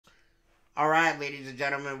All right, ladies and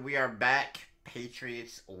gentlemen, we are back.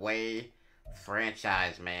 Patriots way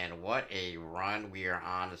franchise, man. What a run we are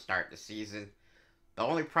on to start the season. The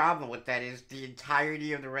only problem with that is the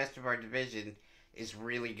entirety of the rest of our division is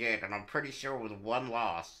really good, and I'm pretty sure with one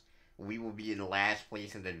loss, we will be in last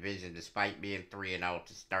place in the division despite being 3-0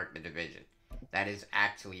 to start the division. That is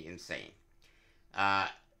actually insane. Uh,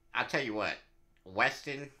 I'll tell you what,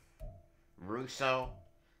 Weston, Russo,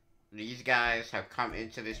 these guys have come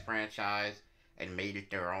into this franchise and made it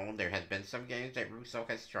their own. There has been some games that Russo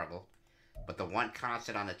has struggled, but the one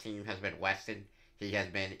constant on the team has been Weston. He has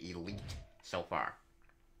been elite so far.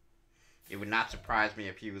 It would not surprise me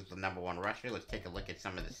if he was the number one rusher. Let's take a look at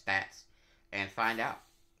some of the stats and find out.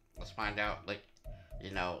 Let's find out. Like,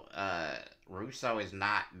 Russo has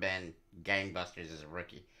not been gangbusters as a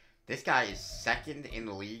rookie. This guy is second in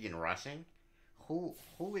the league in rushing. Who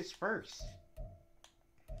is first?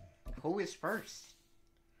 Who is first?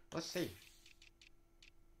 Let's see.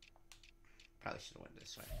 Probably should have went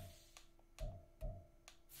this way.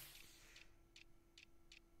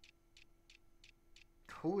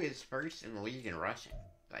 Who is first in the league in rushing?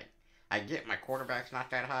 Like, I get my quarterback's not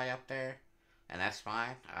that high up there, and that's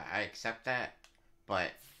fine. I accept that. But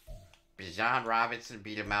Bijan Robinson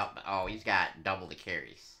beat him out. Oh, he's got double the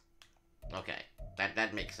carries. Okay,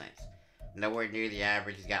 that makes sense. Nowhere near the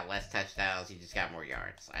average. He's got less touchdowns. He just got more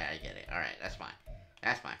yards. I get it. All right, that's fine.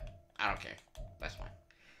 That's fine. I don't care. That's fine.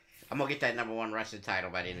 I'm gonna get that number one rushing title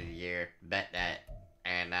by the end of the year. Bet that.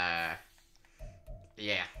 And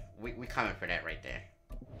yeah, we coming for that right there.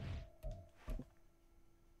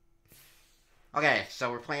 Okay,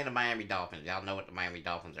 so we're playing the Miami Dolphins. Y'all know what the Miami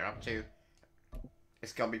Dolphins are up to.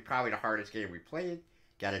 It's gonna be probably the hardest game we played.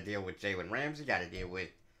 Got to deal with Jalen Ramsey. Got to deal with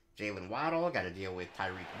Jalen Waddle, got to deal with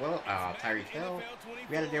Tyreek Hill.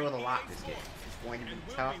 We got to deal with a lot this game. It's going to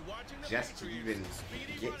be tough just to even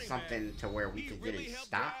get something to where we can get a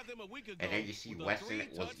stop. And then you see Weston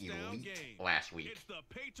was elite last week. It's the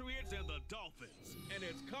Patriots and the Dolphins, and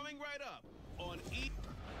it's coming right up on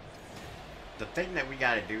The thing that we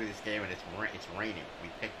got to do this game, and it's raining. We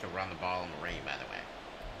picked to run the ball in the rain, by the way.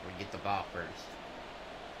 We get the ball first.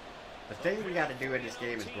 The thing we got to do in this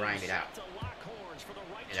game is grind it out.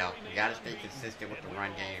 You know, we got to stay consistent with the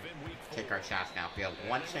run game, take our shots downfield.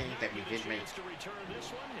 One change that we did make is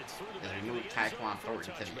we moved Tyquan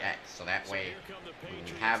Thornton to the X, so that way when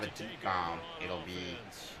we have a deep bomb, it'll be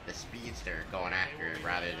the speedster going after it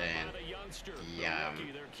rather than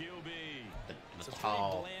the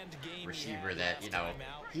tall receiver that, you know,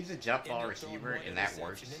 he's a jump ball receiver and that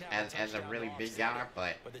works as a really big guy,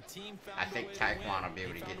 but I think Tyquan will be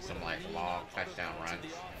able to get some like long touchdown runs.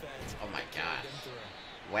 Oh my gosh.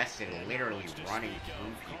 Weston literally running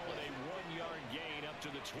through people.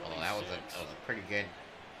 Although that was a pretty good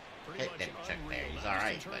hit that he took there. He's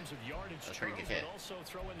alright, but that's a pretty good hit.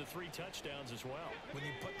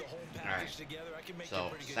 Alright,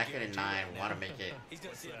 so 2nd and 9, want to make it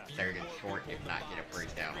 3rd and short, if not get a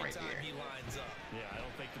first down right here.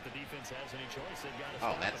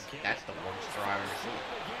 Oh, that's the worst throw I've ever seen.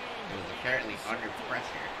 It was apparently under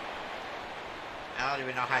pressure. I don't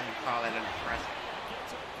even know how you call that under pressure.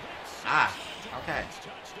 Ah, okay.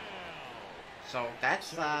 So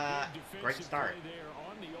that's a great start.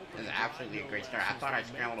 It's absolutely a great start. I thought I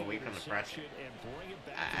scrambled away from the pressure.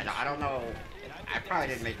 I don't know. I probably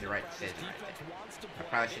didn't make the right decision right there. I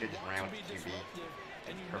probably should have just ran with the QB.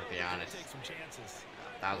 To be perfectly honest.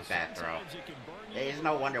 That was a bad throw. It's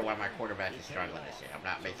no wonder why my quarterback is struggling this year. I'm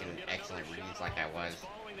not making excellent reads like I was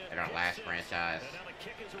in our last franchise.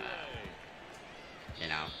 You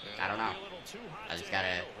know, I don't know. I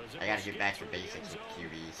gotta get back to basics with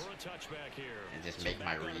QBs and just make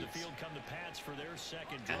my reads.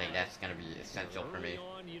 I think that's gonna be essential for me.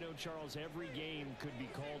 You know, Charles, every game could be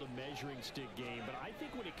called a measuring stick game, but I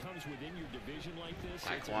think when it comes within your division like this,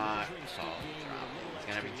 it's a measuring stick game. It's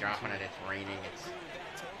gonna be dropping it. It's raining. It's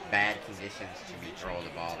bad conditions to be throwing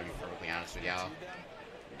the ball. To be perfectly honest with y'all,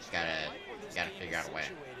 we just gotta figure out a way.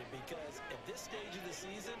 Because at this stage of the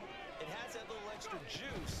season, it has that little extra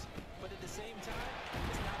juice, but at the same time,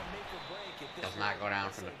 it's not a make or break. Does not go down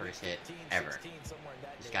from the first hit, ever.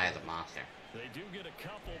 This guy is a monster. They do get a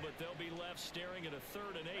couple, but they'll be left staring at a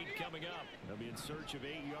 3rd and 8 coming up. They'll be in search of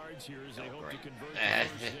 8 yards here as they hope to convert the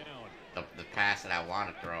first down. The pass that I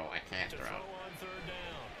want to throw, I can't throw.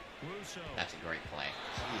 That's a great play.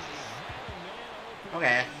 Jesus.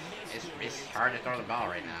 Okay, it's hard to throw the ball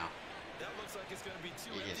right now.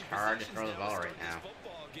 It is hard to throw the ball right now.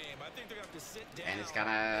 And it's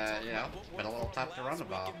gonna, you know, been a little tough to run the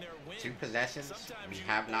ball. 2 possessions, we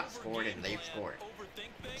have not scored and they've scored.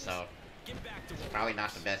 So, it's probably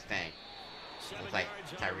not the best thing. Looks like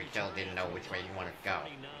Tyreek Hill didn't know which way he wanted to go.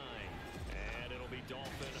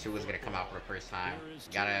 Tua's gonna come out for the first time.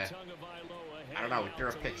 Gotta, I don't know, we threw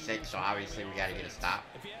a pick six, so obviously we gotta get a stop.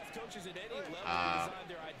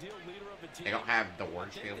 They don't have the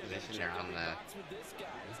worst field position. They're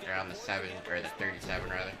on the 7 or the 37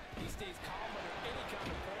 rather.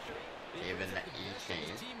 Given each chain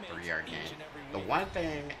 3-yard gain. The one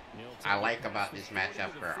thing I like about this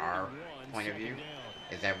matchup for our point of view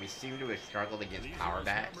is that we seem to have struggled against power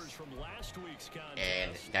backs,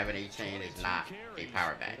 and Devin A-Chain is not a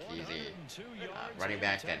power back. He's a running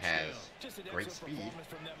back that has great speed,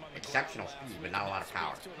 exceptional speed, but not a lot of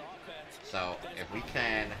power. So if we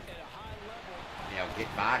can, you know,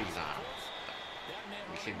 get bodies on him,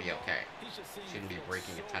 we should be okay. Shouldn't be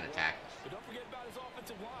breaking a ton of tackles.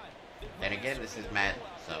 Then again, this is Madden,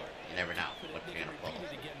 so you never know what you're gonna pull.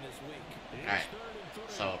 Alright,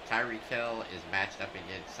 so Tyreek Hill is matched up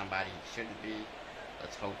against somebody he shouldn't be.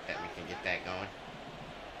 Let's hope that we can get that going.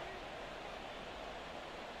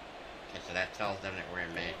 Okay, so that tells them that we're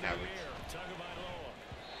in man coverage.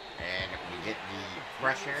 And we get the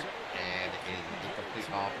pressure, and it is an incomplete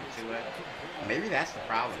ball from Tua. Maybe that's the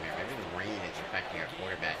problem here. Maybe the rain is affecting our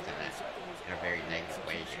quarterbacks in a very negative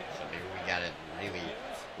way here. So maybe we gotta really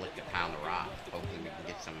look to pound the rock. Hopefully we can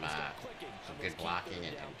get some good blocking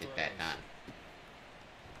and get that done.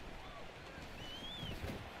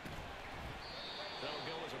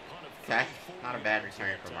 Okay, not a bad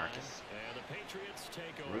return for Marcus.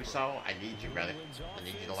 Russo, I need you, brother. I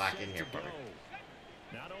need you to lock in here for me.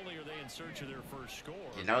 Not only are they in search of their first score,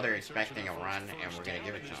 you know they're expecting a run, and we're going to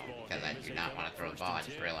give it to them, because I do not want to throw the ball, I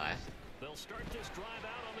just realized. They'll start this drive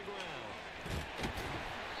out on the ground.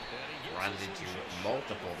 Runs into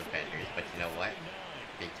multiple defenders, but you know what?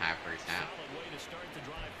 Big time first down.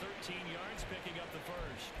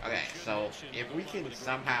 Okay, so if we can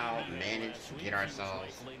somehow manage to get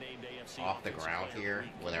ourselves off the ground here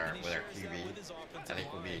with our QB, I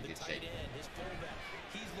think we'll be in good shape.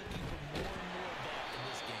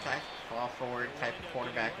 Okay, ball forward type of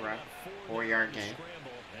quarterback run, 4-yard gain.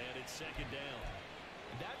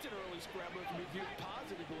 That's an early scrambler to be viewed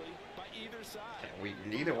positively by either side.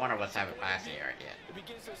 Neither one of us have a passing yard yet.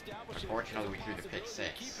 Unfortunately, we threw the pick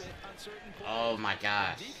six. Oh my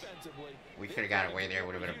gosh. We could have got away there.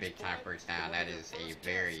 Would have been a big time first down. That is a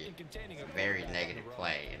very, very negative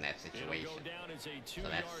play in that situation. So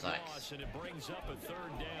that sucks.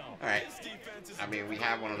 Alright. I mean, we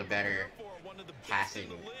have one of the better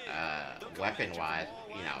passing weapon-wise,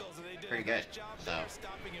 you know, pretty good. So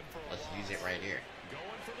let's use it right here.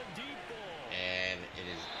 And it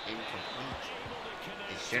is incomplete.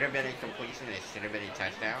 It should have been a completion. It should have been a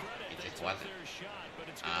touchdown. It just wasn't.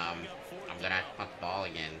 I'm gonna have to punt the ball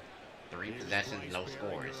again. 3 possessions, no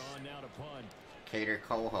scores. Cater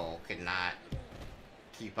Coho could not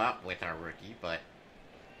keep up with our rookie, but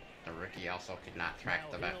the rookie also could not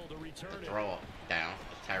track the throw down.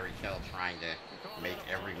 Tyreek Hill trying to make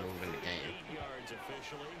every move in the game.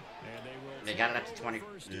 They got it up to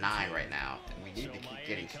 29 right now. And we need to keep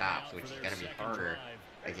getting stops, which is going to be harder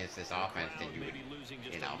against this offense than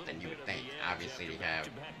you would think. Obviously, they have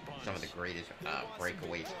some of the greatest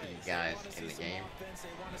breakaway speed guys in the game,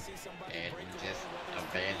 and we just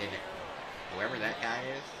abandoned whoever that guy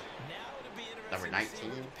is. Number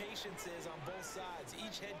 19.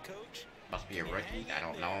 Must be a rookie. I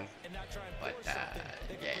don't know him. But,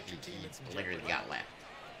 yeah, he literally got left.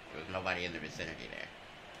 There was nobody in the vicinity there.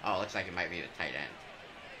 Oh, looks like it might be the tight end.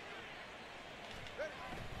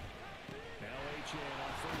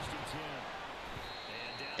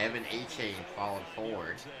 Devin A-Chain falling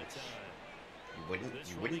forward.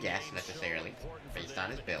 You wouldn't guess necessarily based on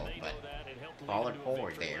his build, but falling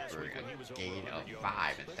forward there for a gain of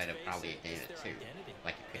 5 instead of probably a gain of 2.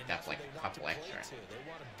 Like he picked up like a couple extra.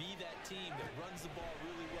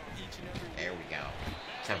 There we go.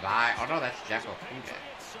 Tavai. Oh no, that's Jeff Okuda.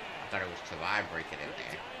 I thought it was Tavai breaking in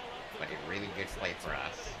there. But a really good play for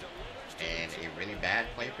us. And a really bad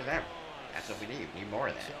play for them. That's what we need. We need more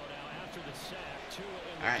of that.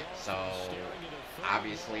 Alright, so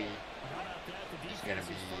obviously it's going to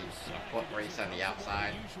be a foot race on the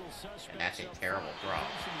outside, and that's a terrible throw.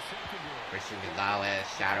 Christian Gonzalez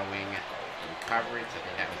shadowing in coverage. I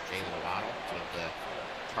think that was Jalen Waddle with the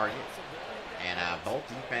target. And both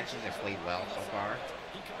defenses have played well so far.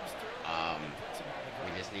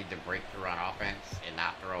 We just need to break through on offense and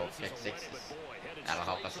not throw pick sixes. That'll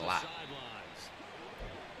help us a lot.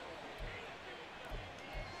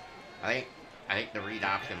 I think the read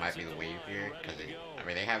option might be the wave here, because I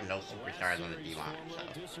mean they have no superstars on the D line. So.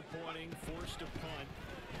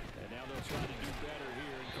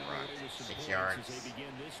 run. 6 yards.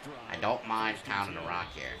 I don't mind pounding the rock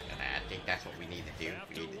here, and I think that's what we need to do.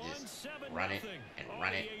 We need to just run it and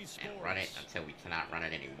run it and run it until we cannot run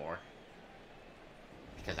it anymore.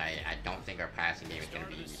 Because I don't think our passing game is going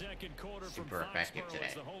to be super effective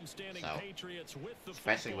today. So,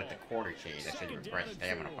 especially with the quarter change, I should refresh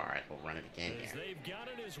stamina bar as we'll run it again here. They've got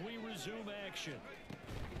it as we resume action.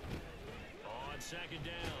 On second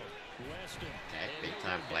down, Weston. Okay, big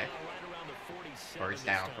time play. First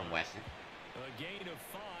down from Weston. A gain of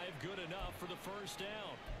 5, good enough for the first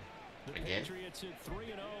down. Again,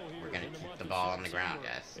 we're going to keep the ball on the ground,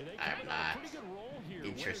 guys. I am not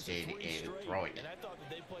interested in throwing it,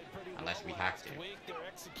 unless we have to.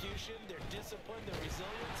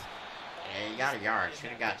 Yeah, he got a yard. Should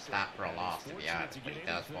have got stopped for a loss, to be honest, but he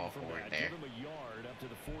does fall forward there.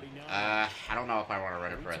 I don't know if I want to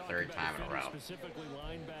run it for a third time in a row.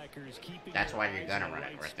 That's why you're gonna run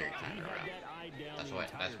it for a third time in a row.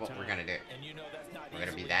 That's what we're gonna do. We're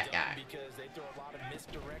gonna be that guy.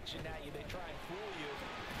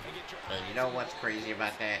 But you know what's crazy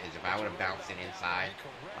about that is if I would have bounced it inside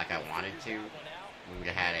like I wanted to, we would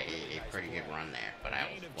have had a pretty good run there, but I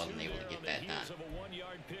wasn't able to get that done.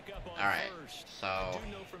 Alright, so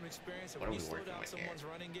what are we working with here?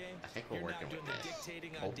 I think we're working with this.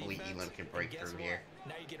 Hopefully Elam can break through here.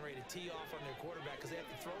 Now you're getting ready to tee off on their quarterback because they have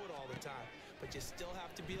to throw it all the time. But you still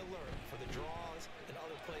have to be alert for the draws and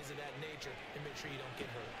other plays of that nature and make sure you don't get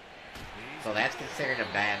hurt. So that's considered a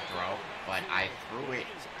bad throw, but I threw it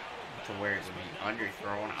to where it would be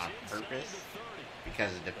underthrown on purpose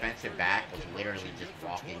because the defensive back was literally just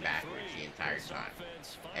walking backwards the entire time.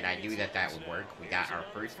 And I knew that that would work. We got our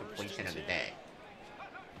first completion of the day.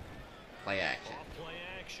 Play action.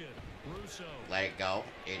 Let it go.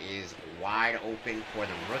 It is wide open for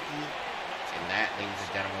the rookie. And that, ladies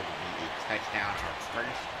and gentlemen, will be a touchdown. Our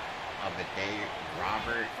first of the day.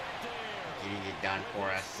 Robert getting it done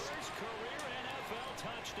for us.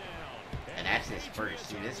 And that's his first.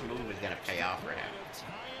 See, this move is going to pay off for him.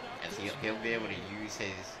 As he'll be able to use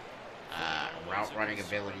his route running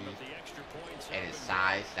ability and his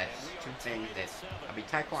size. That's two things that, I mean,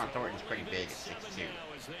 Tyquan Thornton's pretty big at 6'2",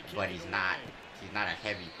 but he's not a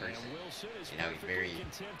heavy person. You know, he's very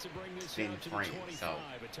thin frame, so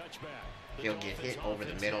he'll get hit over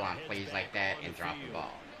the middle on plays like that and drop the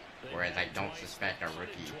ball. Whereas I don't suspect our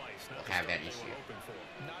rookie will have that issue.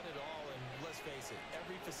 Not at all, and let's face it,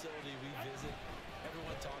 every facility we visit,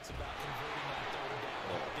 everyone talks about converting on third down.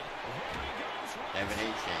 Evan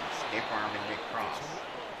A-Chain, stiff arm and Nick Cross.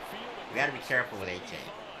 We gotta be careful with A-Chain.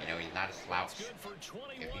 You know, he's not a slouch.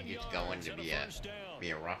 If he gets going to be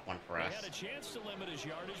a rough one for us.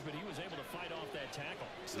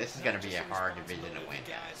 This is gonna be a hard division to win,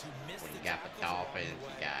 guys. When you got the Dolphins,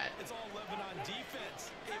 you got.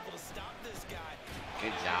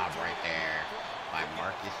 Good job right there by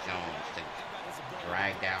Marcus Jones to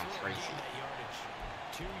drag down Tracy.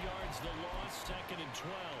 2 yards the loss, 2nd and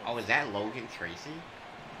 12. Oh, is that Logan Tracy?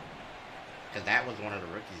 Because that was one of the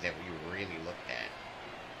rookies that we really looked at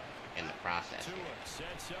in the process.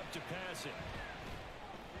 Sets up to pass it.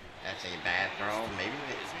 That's a bad throw. Maybe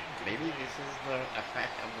this is the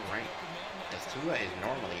effect of the rain. Because Tua is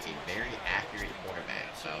normally a very accurate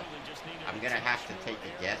quarterback, so I'm gonna have to take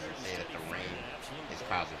a guess and say that the rain is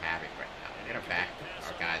causing havoc right now. We're gonna back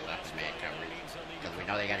our guys up in man coverage because we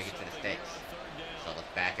know they gotta get to the sticks. So let's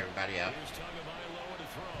back everybody up.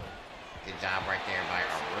 Good job right there by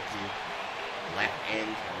our rookie. Left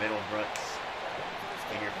end, Middlebrooks.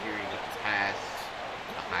 Interfering with the pass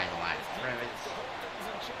behind the line of scrimmage.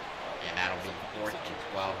 And that'll be 4th and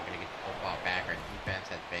 12. We're going to get the football back. Our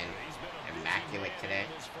defense has been immaculate today.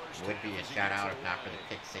 Would be a shutout if not for the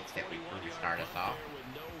pick 6 that we proved to start us off.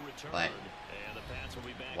 But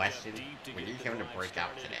Weston, we need him to break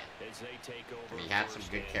out today. He had some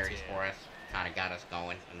good carries for us. Kind of got us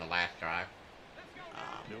going in the last drive.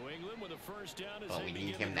 But we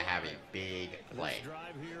need him to have a big play.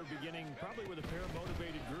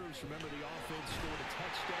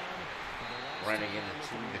 Running into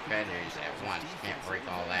 2 defenders at once. Can't break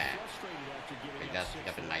all that. He does pick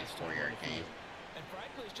up a nice 4-yard gain.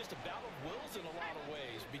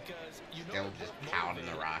 Still just pounding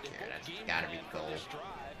the rock here. That's gotta be gold.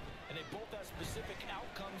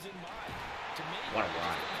 What a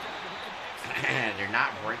run. They're not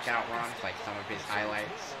breakout runs like some of his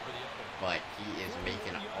highlights, but he is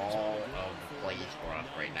making all of the plays for us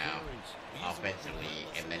right now offensively,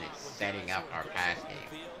 and then it's setting up our pass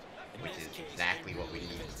game. which is exactly what we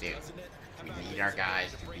need to do. We need our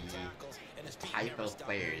guys to be the type of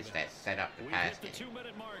players that set up the pass game,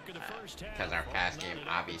 because our pass game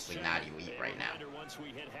obviously not elite right now. Once we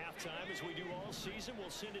hit halftime, as we do all season, we'll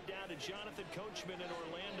send it down to Jonathan Coachman in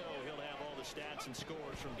Orlando. He'll have all the stats and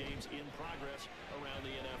scores from games in progress around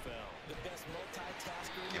the NFL. The best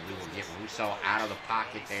multitasker. And we will get Russo out of the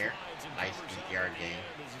pocket there. Nice 8-yard gain.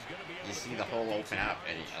 You see the hole open up,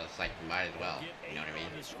 and it's like you might as well. You know what I mean?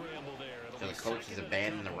 So the coach has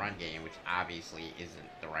abandoned the run game, which obviously isn't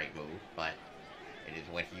the right move, but it is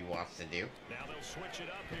what he wants to do. Now they'll switch it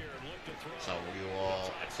up here and look to throw. So we will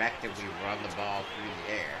effectively run the ball through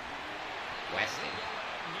the air. Weston.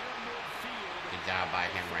 Good job by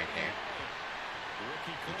him right there.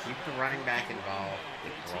 You keep the running back involved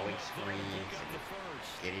with throwing screens and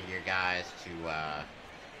getting your guys to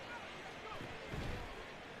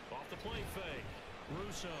Off the play fake.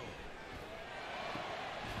 Russo.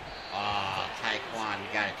 oh, Taekwon, you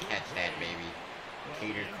gotta catch that, baby.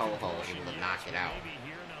 Peter Coho able to knock it out.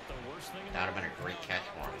 That would have been a great catch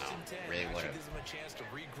for him, though. Really would have.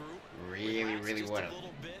 Really would have.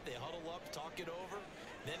 They huddle up, talk it over,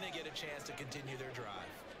 then they get a chance to continue their drive.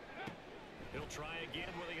 He'll try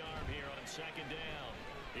again with the arm here on second down.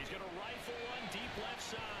 He's going to rifle one deep left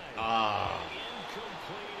side. Oh.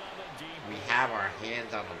 Incomplete on the deep. We have our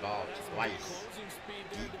hands on the ball twice.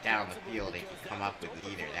 Deep down the field, they can come up with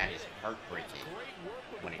either. That is heartbreaking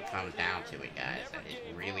when it comes down to it, guys. That is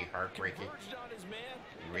really heartbreaking.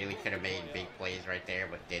 Really could have made big plays right there,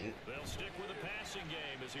 but didn't.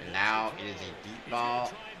 And now it is a deep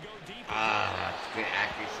ball. Ah, it's good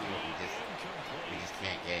accuracy, but we just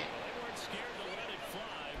can't get it.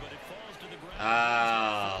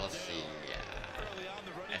 Let's see.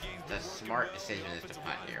 The smart decision is to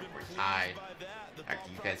punt here. We're tied. Our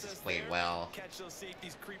defense has played well.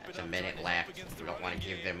 There's a minute left. We don't want to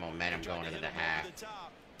give them momentum going into the half.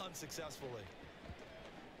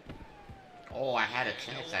 Oh, I had a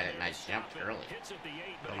chance at it and I jumped early.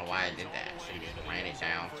 I don't know why I did that. I should have just ran it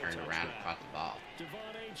down, turned around, and caught the ball.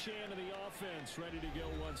 Devon Achane of the offense ready to go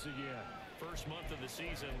once again. First month of the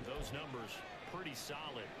season, those numbers pretty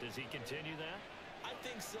solid. Does he continue that? I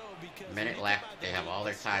think so, because minute left. They have all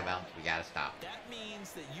their timeouts. We gotta stop. That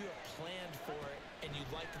means that you have planned for it and you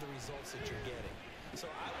like the results that you're getting. So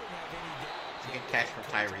I wouldn't have any doubt. It's a good catch from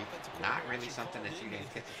Tyreek. Not really something that you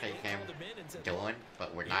anticipate him doing,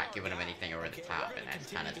 but we're not giving him anything over the top, and that's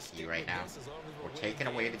kind of the key right now. We're taking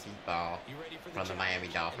away the deep ball from the Miami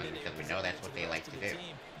Dolphins because we know that's what they like to do.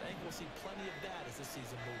 I think we'll see plenty of that as the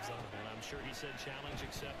season moves on. And I'm sure he said challenge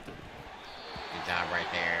accepted. Good job right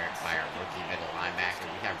there by our rookie middle linebacker.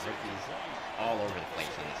 We have rookies all over the place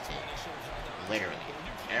on this team. Literally.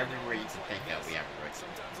 Everywhere you can think of, we have a rookie.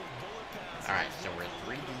 Alright, so we're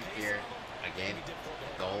 3 deep here. Again,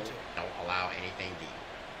 goal, don't allow anything deep.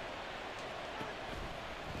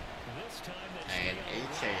 And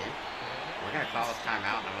H.A., we're going to call this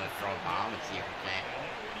timeout. I'm going to throw a bomb and see if we can't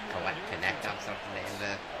connect on something to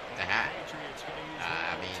end the half.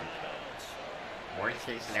 I mean, worst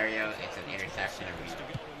case scenario, it's an interception and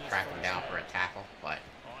we track them down for a tackle, but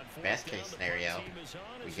best case scenario,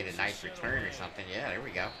 we get a nice return or something. Yeah, there we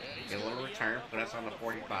go. Get a little return, put us on the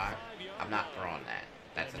 45. I'm not throwing that.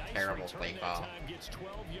 That's a terrible play call.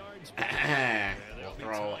 We'll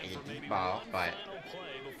throw a deep ball, but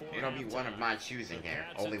it'll be one of my choosing here.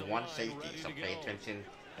 Only one safety, so pay attention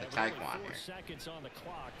to Taekwon here.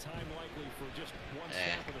 We'll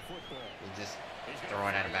just throw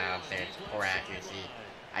it out of bounds there. It's poor accuracy.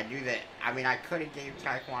 I knew that. I mean, I could have gave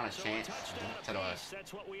Taekwon a chance to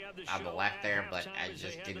on the left there, but I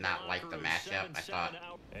just did not like the matchup. I thought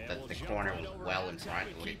that the corner was well in front.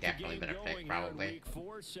 It would have definitely been a pick, probably.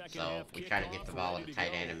 So we try to get the ball in the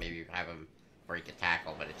tight end and maybe have him break a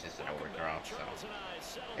tackle, but it's just an overthrow. So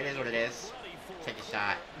it is what it is. Take a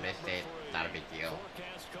shot, missed it. Not a big deal.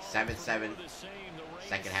 7-7.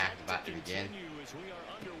 Second half is about to begin.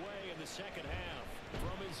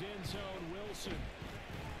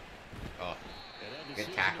 Oh,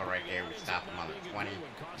 good tackle right there. We stopped him on the 20. You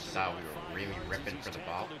saw we were really ripping for the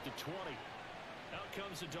ball.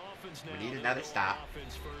 We need another stop.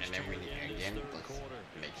 And then we need, again, let's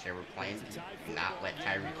make sure we're playing deep. Do not let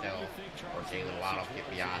Tyreek Hill or Jalen Waddle get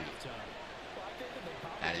beyond you.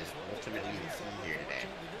 That is ultimately the key here today.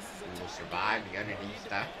 We will survive the underneath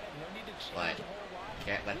stuff, but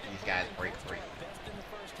can't let these guys break free.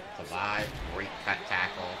 Tabai, great cut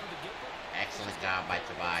tackle. Excellent job by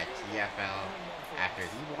Tabai. TFL, after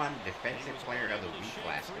he won Defensive Player of the Week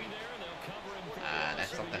last week.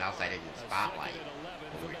 That's something else I didn't spotlight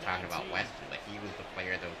when we were talking about Weston, but he was the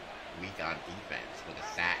Player of the Week on defense with a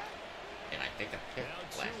sack and I think a pick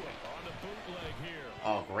last week.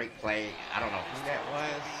 Oh, great play. I don't know who that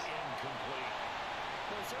was.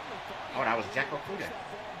 Oh, that was Jack Okuda.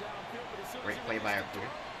 Great play by Okuda.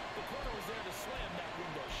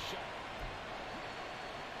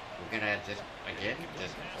 We're gonna just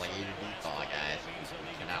play the deep ball, guys. We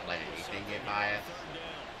cannot let anything get by us.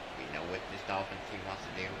 We know what this Dolphins team wants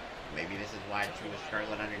to do. Maybe this is why Tua is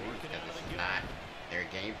struggling underneath, because this is not their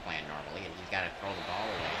game plan normally, and he's got to throw the ball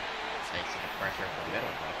away thanks to the pressure from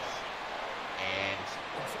Middlebrooks. And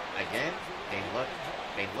again, they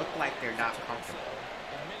look like they're not comfortable.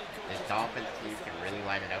 This Dolphins team can really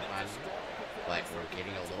light it up on you, but we're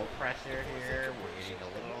getting a little pressure here. We're getting a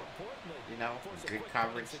little, you know, good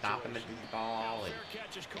coverage, stopping the deep ball, and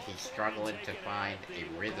he's struggling to find a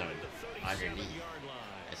rhythm underneath.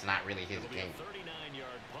 It's not really his game.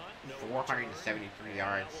 473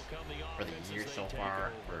 yards for the year so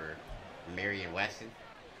far for Marion Weston.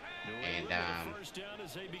 And,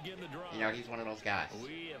 you know, he's one of those guys.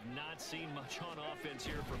 We have not seen much on offense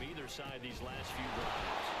here from either side these last few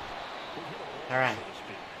drives. All right.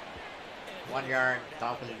 1 yard.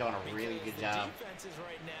 Dolphins are doing a really good job.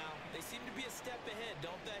 Right now, they seem to be a step ahead,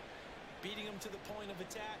 don't they? Beating them to the point of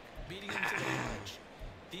attack, beating them to the punch.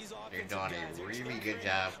 They're doing a really good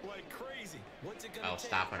job of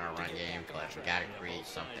stopping our run game, but we got to create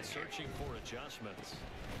something here.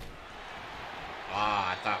 Oh,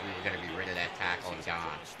 I thought we were going to be rid of that tackle and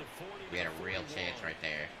gone. We had a real chance right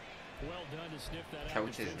there.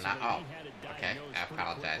 Coach is not... Oh, okay. I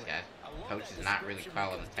apologize, guys. Coach is not really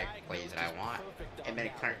calling the type of plays that I want. And then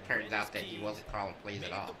it turns out that he wasn't calling plays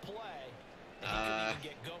at all.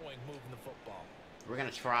 We're going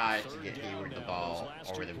to try to get Hayward the ball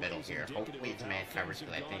over the middle here. Hopefully it's man coverage,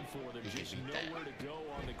 because I think he can beat that.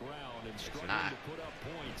 It's not.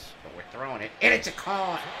 But we're throwing it. And it's a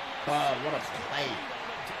call! Oh, what a play.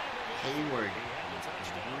 Hayward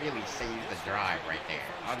really saves the drive right there.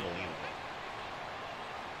 Unbelievable.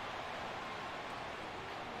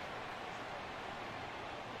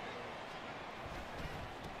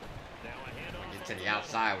 Get to the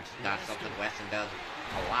outside, which is not something Weston does a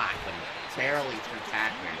lot, but barely through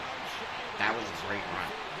tacklers. That was a great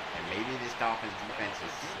run. And maybe this Dolphins defense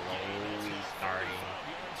is slowly starting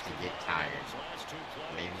to get tired.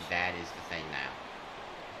 Maybe that is the thing now.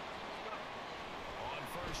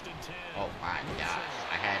 Oh my gosh.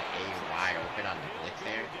 I had A wide open on the blitz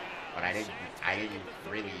there, but I didn't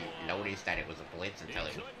really notice that it was a blitz until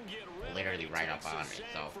it was literally right up on me.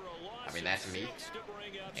 So, I mean, that's me.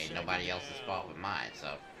 Ain't nobody else's fault but mine,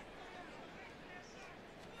 so.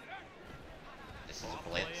 This is a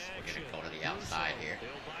blitz. We're gonna go to the outside here.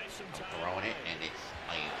 I'm throwing it, and it's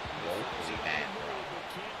like woefully bad throw.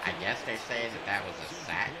 I guess they're saying that that was a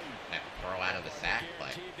sack, that throw out of the sack,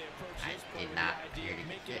 but I did not appear to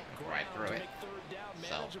get hit before I threw it.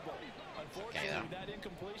 So, okay though.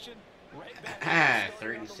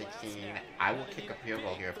 3rd and 16. I will kick a field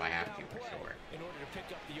goal here if I have to, for sure.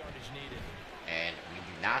 And we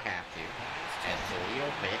do not have to, as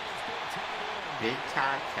Khalil Vick, big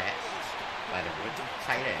time catch by the rookie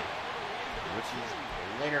tight end. Rookie's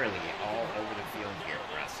literally all over the field here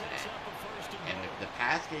for us today. And the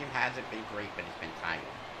pass game hasn't been great, but it's been timely.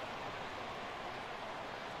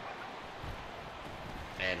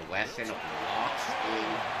 And Weston walks in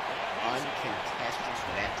uncontested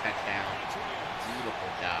for that touchdown.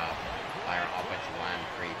 Beautiful job by our offensive line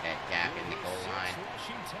to create that gap in the goal line.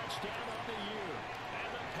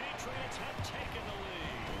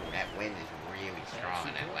 Ooh, that wind is really strong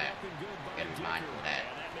in that lap. Gotta be mindful of that.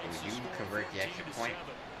 And we do convert the extra point.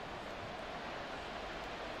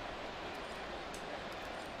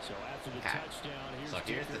 Okay. So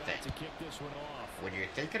here's the thing. When you're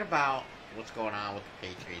thinking about what's going on with the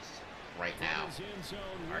Patriots right now,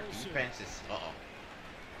 our defense is... Uh-oh. Yeah,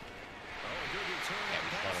 we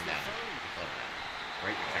slowed them down.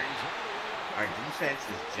 Great return. Our defense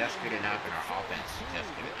is just good enough, and our offense is just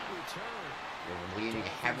good enough. We're leaning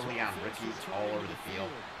heavily on rookies all over the field.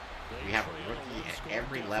 We have a rookie at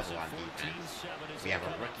every level on defense. We have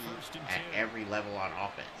a rookie at every level on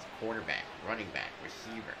offense. Quarterback, running back,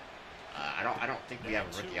 receiver. I don't think we have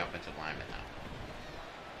a rookie offensive lineman though.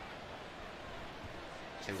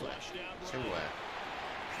 Tua.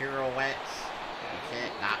 Pirouettes. You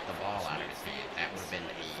can't knock the ball out of his hand. That would have been a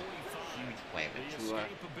huge play. But Tua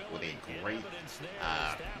with a great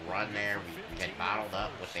run there. We had bottled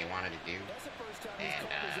up what they wanted to do. And,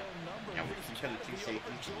 you know, we're keeping the two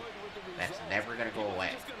safety team. That's never going to go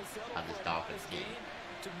away on this Dolphins team.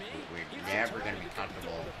 We're never going to be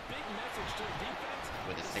comfortable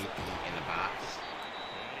with a safety in the box.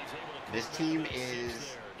 This team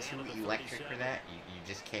is too electric for that. You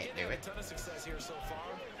just can't do it. A ton of success here so far,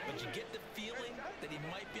 but you get the feeling that he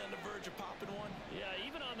might be on the verge of popping one. Yeah,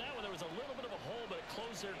 even on that one, there was a little bit of a hole, but it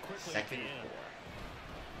closed there quickly. Second at the end.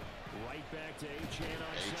 4. Right back to Achan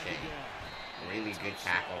on second down. Really good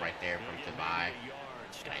tackle right there from Tavai.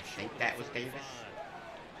 And I think that was Davis.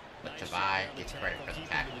 But Tavai gets credit for the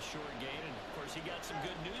tackle.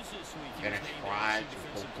 Gonna try to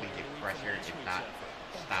hopefully get pressure, if not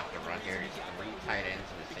stop the run here. It's 3 tight ends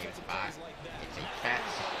in the same spot. It's a catch.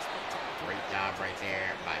 Great job right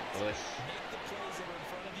there by Bush.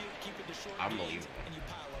 Unbelievable.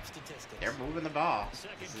 They're moving the ball.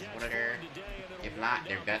 This is one of their, if not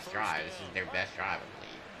their best drive. This is their best drive, I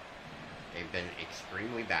believe. They've been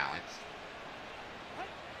extremely balanced.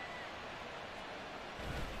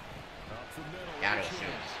 Gotta assume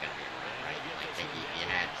this is gonna be a run, right? Like you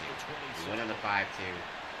had to. We went on the 5-2.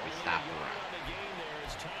 We stopped the run.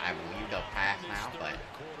 I believe they'll pass now, but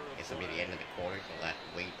it's gonna be the end of the quarter, so let's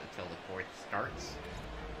wait until the fourth starts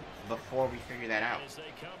before we figure that out.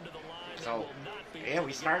 So, yeah,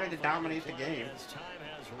 we started to dominate the game.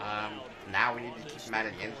 Now we need to keep them out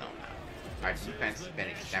of the end zone now. Our defense has been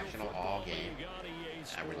exceptional all game.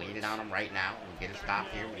 We're leaning on them right now. We get a stop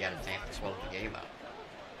here. We got a chance to close the game up.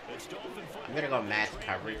 I'm going to go mass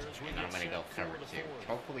coverage, and I'm going to go cover 2.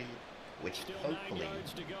 Hopefully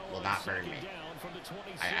will not burn me.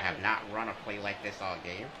 I have not run a play like this all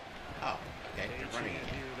game. Oh, okay, they're running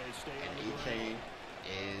again. And E-Chain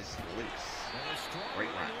is loose. Great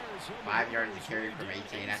run. 5 yards to carry from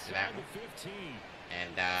E-Chain after that one.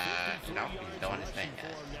 And, no, he's doing his thing,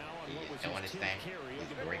 guys. He is doing his thing.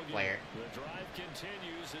 He's a great player.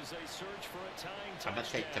 I'm going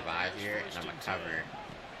to take Tavai here, and I'm going to cover.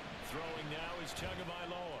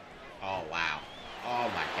 Oh, wow. Oh,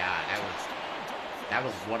 my God. That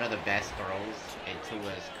was one of the best throws in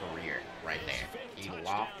Tua's career right there. He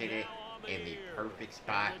lofted it in the perfect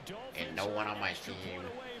spot, and no one on my team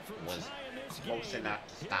was close enough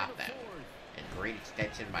to stop that. A great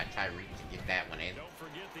extension by Tyreek to get that one in.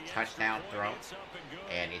 Touchdown throw,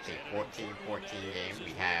 and it's a 14-14 game.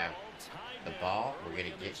 We have the ball. We're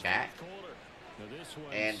going to get back.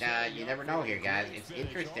 And you never know here, guys. It's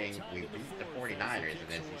interesting. We beat the 49ers,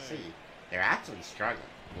 and as you see, they're actually struggling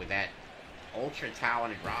with that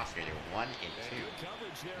ultra-talented roster. They're 1-2.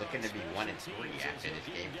 Looking to be 1-3 after this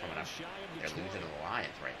game coming up. They're losing to the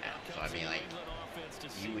Lions right now. So, I mean, like,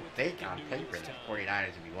 you would think on paper the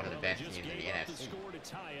 49ers would be one of the best teams in the NFC.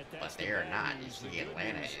 But they are not. You see,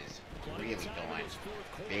 Atlanta is really doing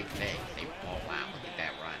big things. They, oh, wow, look at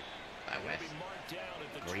that run by West.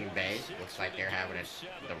 Green Bay looks like they're having a.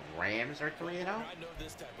 The Rams are 3-0.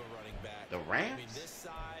 The Rams?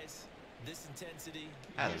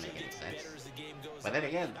 That doesn't make any sense. But then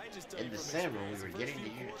again, in December we were getting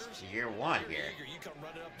to year 1 here.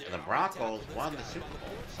 And the Broncos won the Super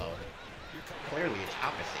Bowl, so clearly it's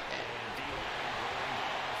opposite there.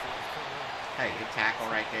 Hey, good tackle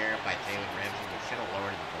right there by Jalen Ramsey. We should have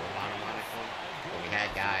lowered the goal on him, honestly. But we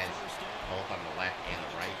had guys both on the left and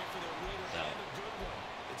the right. So,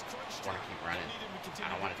 just want to keep running.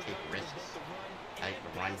 I don't want to take risks. I think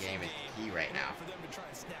the run game is key right now.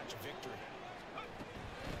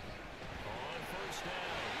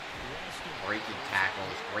 Breaking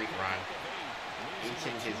tackles, great run.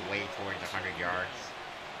 Inching his way towards 100 yards.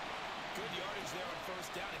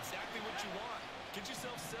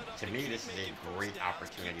 To me, this is a great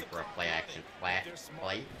opportunity for a play-action play,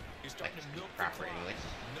 like proper English.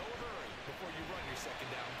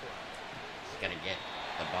 Just gonna get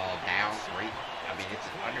the ball down, great. I mean, it's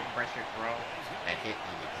an under pressure throw that hit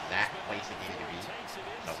the exact place it needed to be.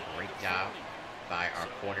 So great job by our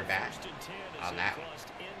quarterback on that one.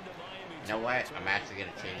 You know what? I'm actually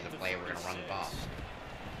gonna change the play. We're gonna run the ball.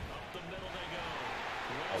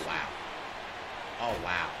 Oh wow. Oh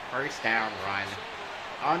wow. First down run.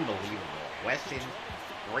 Unbelievable. Weston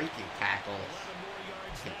breaking tackles,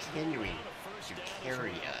 continuing to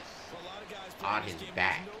carry us on his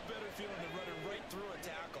back.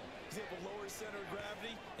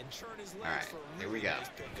 Alright, here we go.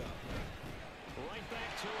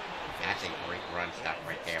 That's a great run stop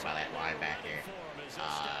right there by that linebacker.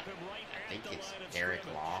 I think it's Derek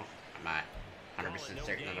Long. I'm not 100%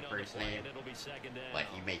 certain on the first name, but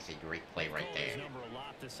he makes a great play right there.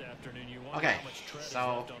 Okay,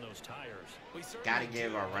 so got to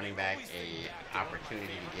give our running back a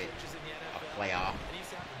opportunity to get a play off.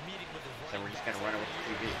 So we're just going to run it with the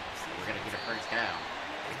QB. We're going to get a first down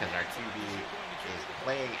because our QB is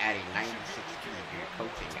playing at a 96 speed due to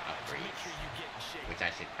coaching upgrades, which I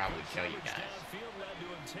should probably show you guys,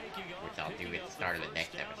 which I'll do at the start of the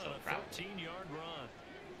next episode probably.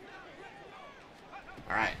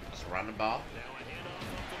 Alright, let's run the ball.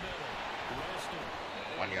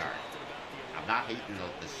 1 yard. I'm not hating the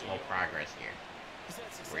slow progress here.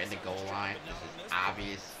 We're in the goal line. This is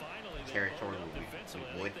obvious territory where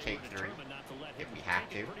we would take 3 if we have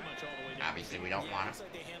to. Obviously, we don't want to.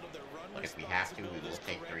 But if we have to, we will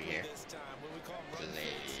take 3 here. This is a...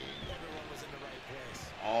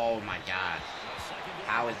 Oh my gosh.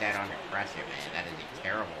 How is that under pressure, man? That is a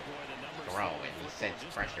terrible throw, and he sets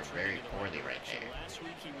pressure very poorly right there.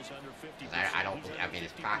 I mean,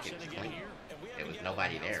 his pocket was clean. There was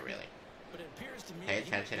nobody there, really. Pay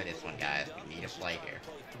attention to this one, guys. We need a play here.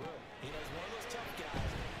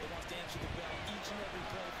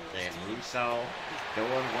 And Russo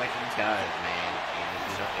doing what he does, man.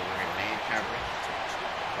 We're in man coverage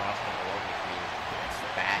across the board, which means the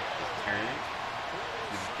bat is turned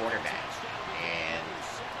to the quarterback. And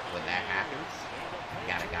when that happens, you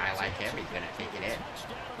got a guy like him, he's going to take it in.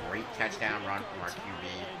 Great touchdown run from our QB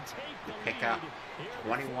to pick up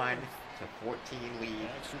 21 to 14 lead,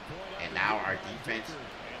 and now our defense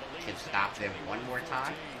can stop them one more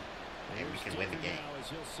time, and we can win the game.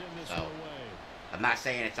 So, I'm not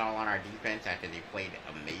saying it's all on our defense after they played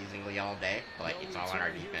amazingly all day, but it's all on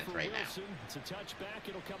our defense right now. It's a touchback.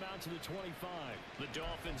 It'll come out to the 25. The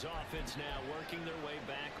Dolphins offense now working their way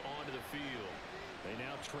back onto the field. They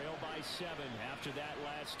now trail by 7 after that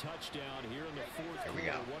last touchdown here in the 4th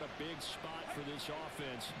quarter. What a big spot for this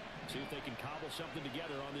offense. See if they can cobble something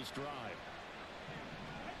together on this drive.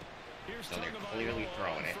 So they're clearly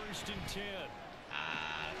throwing it. This is a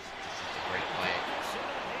great play.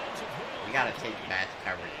 We got to take Matt's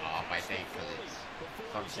coverage off, I think, because it's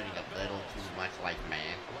functioning a little too much like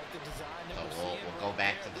man. So we'll go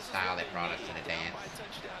back to the style that brought us to the dance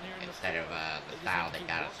instead of the style that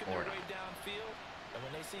got us scored on. And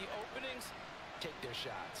when they see openings, take their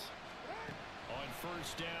shots. On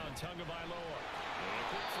 1st down, Tagovailoa.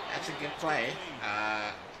 That's a good play.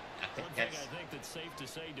 I think that's safe to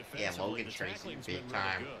say. Yeah, Logan Tracy, big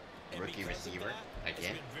time rookie receiver.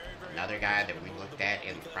 Again, another guy that we looked at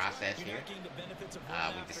in the process here.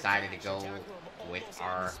 We decided to go with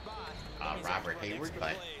our Robert Hayward,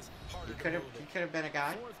 but he could have been a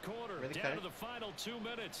guy. Really could have. The final 2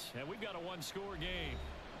 minutes, and we've got a 1-score game.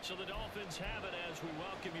 So the Dolphins have it as we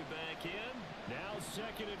welcome you back in. Now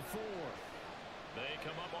 2nd and 4. They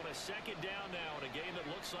come up on a 2nd down now in a game that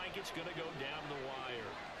looks like it's going to go down the wire.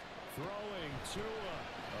 Throwing to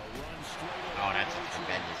a run straight. Oh, that's a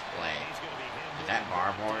tremendous play. Is that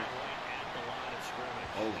Barmore?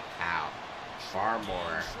 Holy cow.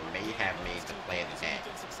 Barmore may have made the play of the day.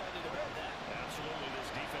 Absolutely, this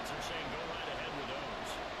defense are saying go right ahead with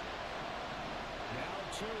those. Now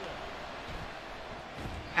Tua.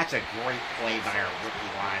 That's a great play by our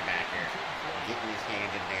rookie linebacker. Getting his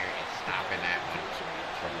hand in there and stopping that one.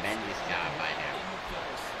 Tremendous job by him.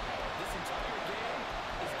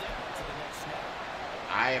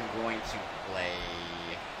 I am going to play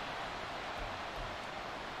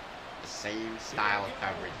the same style of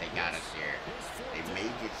coverage they got us here. They may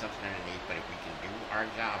get something underneath, but if we can do our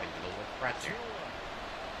job and deal with pressure.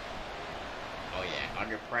 Oh yeah,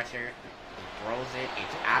 under pressure, he throws it.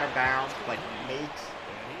 It's out of bounds, but he makes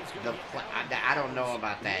the play. I don't know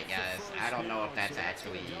about that, guys. I don't know if that's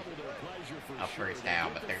actually a 1st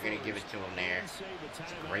down, but they're going to give it to him there. It's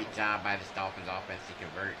a great job by this Dolphins offense to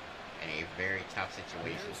convert in a very tough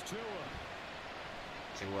situation.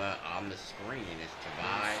 Tua on the screen is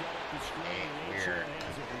Tavai, and we're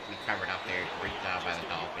completely covered up there. Great job by the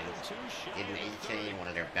Dolphins. Getting A-Chain, one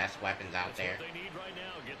of their best weapons out there.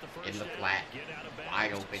 In the flat,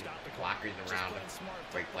 wide open, blockers around him.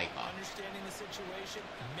 Great play call.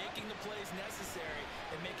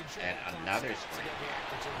 And another screen.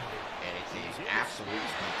 And it's absolutely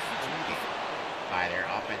completed by their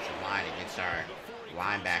offensive line against our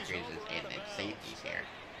linebackers and safeties here.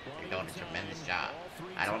 They're doing a tremendous job.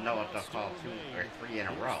 I don't know if they'll call 2 or 3 in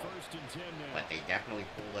a row, but they definitely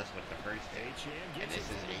fooled us with the first day. And this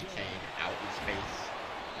is A-Chain out in space.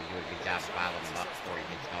 We do a good job following him up before he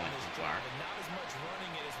gets going too far.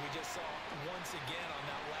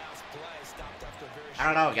 I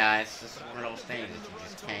don't know, guys. This is one of those things that you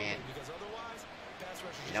just can't.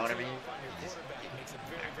 You know what I mean?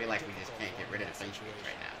 I feel like we just can't get rid of the Patriots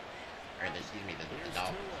right now. Or excuse me, the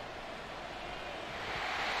Dolphins.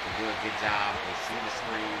 We do a good job. We see the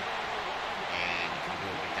screen, and we do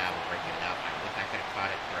a good job of breaking it up. I wish I could have caught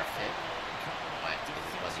it for a pick, but it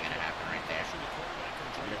just wasn't going to happen right there. I'm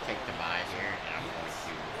going to take the bye here, and I'm going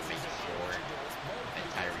to make sure that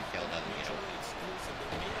Tyreek Hill doesn't get open.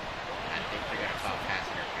 I think they're going to call pass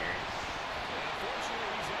interference,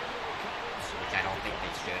 which I don't think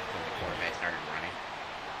they should when the quarterback started running.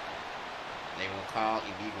 They will call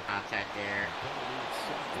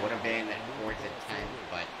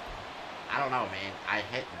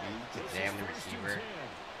receiver,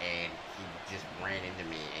 and he just ran into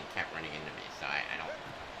me and kept running into me. So I don't.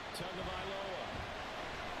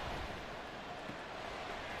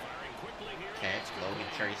 Okay, Logan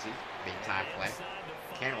Tracy, big time play.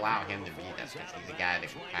 Can't allow him to beat us because he's the guy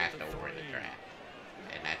that we passed over in the draft,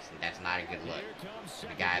 and that's not a good look.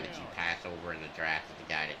 The guy that you pass over in the draft is the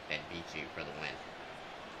guy that beats you for the win.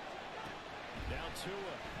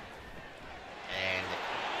 And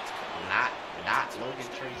not Logan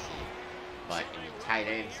Tracy, but the tight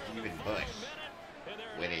end Steven Bush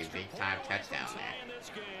with a big time touchdown there.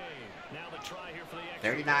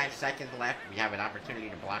 39 seconds left. We have an opportunity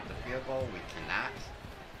to block the field goal. We cannot.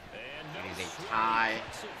 It is a tie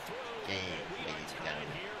game, ladies and gentlemen.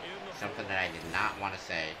 Something that I did not want to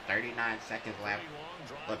say. 39 seconds left.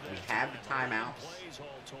 Look, we have the timeouts.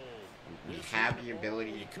 We have the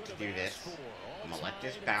ability to do this. I'm going to let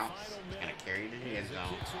this bounce. It's going to carry to the end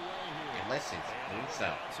zone. And listen,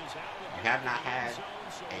 so you have not had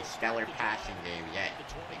a stellar passing game yet,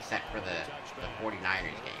 except for the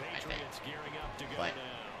 49ers game, I think. But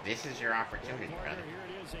this is your opportunity, brother.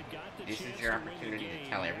 This is your opportunity to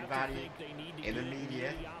tell everybody in the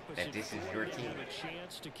media that this is your team.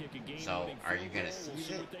 So, are you going to seize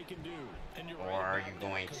it? Or are you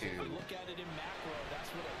going to...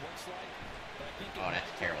 Oh, that's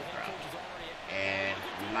a terrible throw. And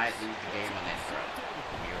we might lose the game on that throw.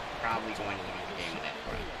 We're probably going to lose the game on that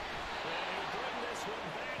throw.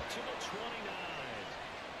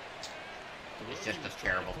 It's just a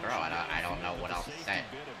terrible throw. I don't know what else to say.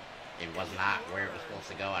 It was not where it was supposed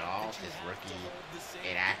to go at all. It's just rookie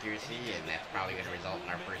inaccuracy, and that's probably going to result in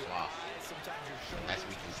our first loss. Unless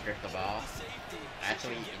we can strip the ball.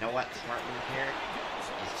 Actually, you know what? The smart move here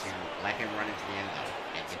is to let him run into the end zone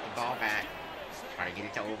and get the ball back. Try to get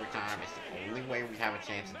it to overtime. It's the only way we have a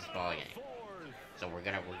chance in this ball game. So we're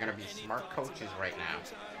gonna be smart coaches right now.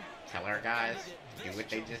 Tell our guys to do what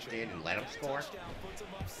they just did and let them score.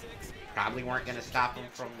 Probably weren't gonna stop them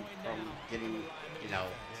from getting, you know,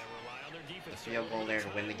 the field goal there to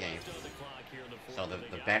win the game. So the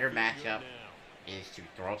better matchup is to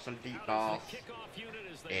throw some deep balls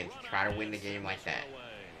and try to win the game like that.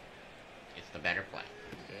 It's the better play.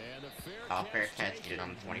 Call fair catch, get it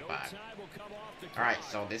on the 25. Alright,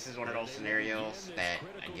 so this is one of those scenarios that,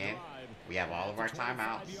 again, we have all of our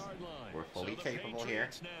timeouts. We're fully capable here.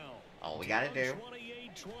 All we gotta do,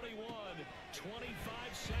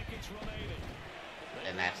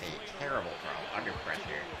 and that's a terrible throw, under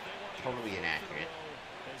pressure, totally inaccurate.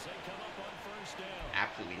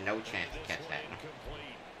 Absolutely no chance to catch that one.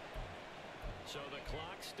 So the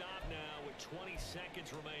clock stopped now with 20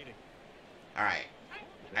 seconds remaining. Alright,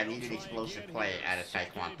 I need an explosive play out of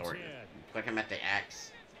Tyquan Thornton. Put him at the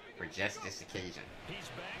X for just this occasion.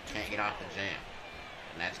 Can't get off the jam.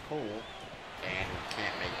 And that's cool. And we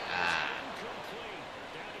can't make,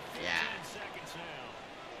 yeah.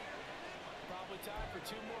 Probably time for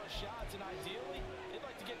 2 more shots, and ideally, they'd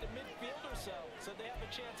like to get to midfield or so they have a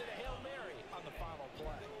chance at a Hail Mary on the final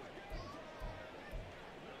play.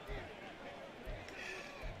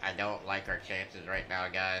 I don't like our chances right now,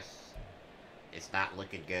 guys. It's not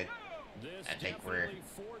looking good. I think we're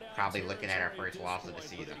probably looking at our first loss of the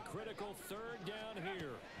season.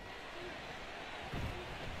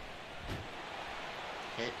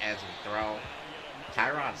 Hit as we throw.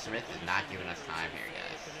 Tyron Smith is not giving us time here,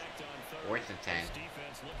 guys. 4th and 10.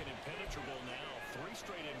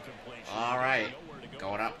 Alright,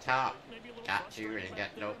 going up top. Got to, and got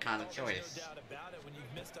no kind of choice.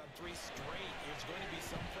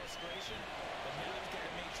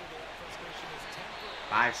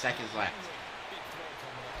 5 seconds left.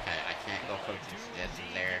 Okay, I can't go coaching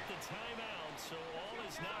suggestions there. So all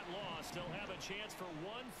is not lost. They'll have a chance for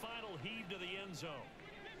one final heave to the end zone.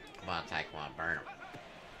 Come on, Tyquan, burn him.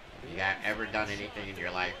 If you have ever done anything in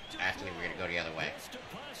your life, actually, we're going to go the other way.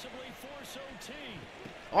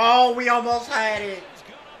 Oh, we almost had it.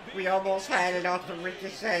 We almost had it off the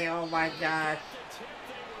ricochet. Oh, my gosh.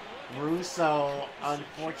 Russo,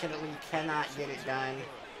 unfortunately, cannot get it done.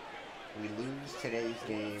 We lose today's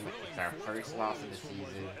game. It's our first loss of the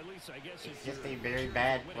season. It's just a very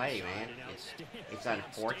bad play, man. It's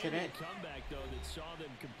unfortunate.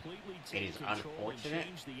 It is unfortunate.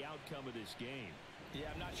 Yeah,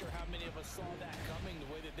 I'm not sure how many of us saw that coming,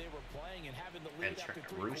 the way that they were playing and having the lead after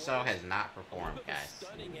 3 Russo has not performed, guys.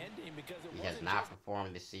 He has not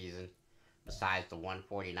performed this season, besides the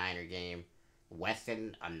 149er game.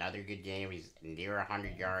 Weston, another good game. He's near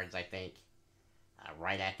 100 yards, I think.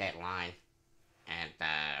 Right at that line. And,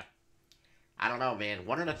 I don't know, man.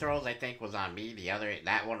 One of the throws, I think, was on me. The other,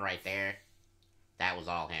 that one right there, that was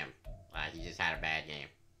all him. He just had a bad game.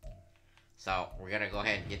 So, we're going to go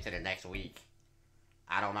ahead and get to the next week.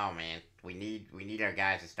 I don't know, man. We need our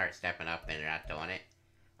guys to start stepping up, and they're not doing it.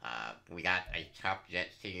 We got a tough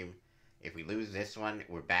Jets team. If we lose this one,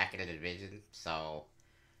 we're back in the division. So,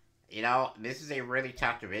 this is a really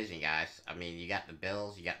tough division, guys. I mean, you got the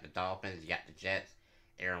Bills, you got the Dolphins, you got the Jets.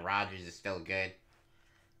 Aaron Rodgers is still good.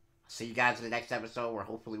 See you guys in the next episode where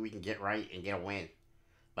hopefully we can get right and get a win.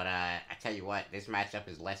 But I tell you what, this matchup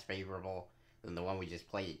is less favorable than the one we just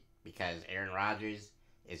played because Aaron Rodgers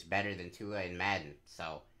is better than Tua in Madden.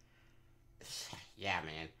 So, yeah,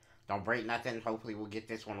 man. Don't break nothing. Hopefully we'll get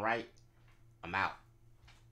this one right. I'm out.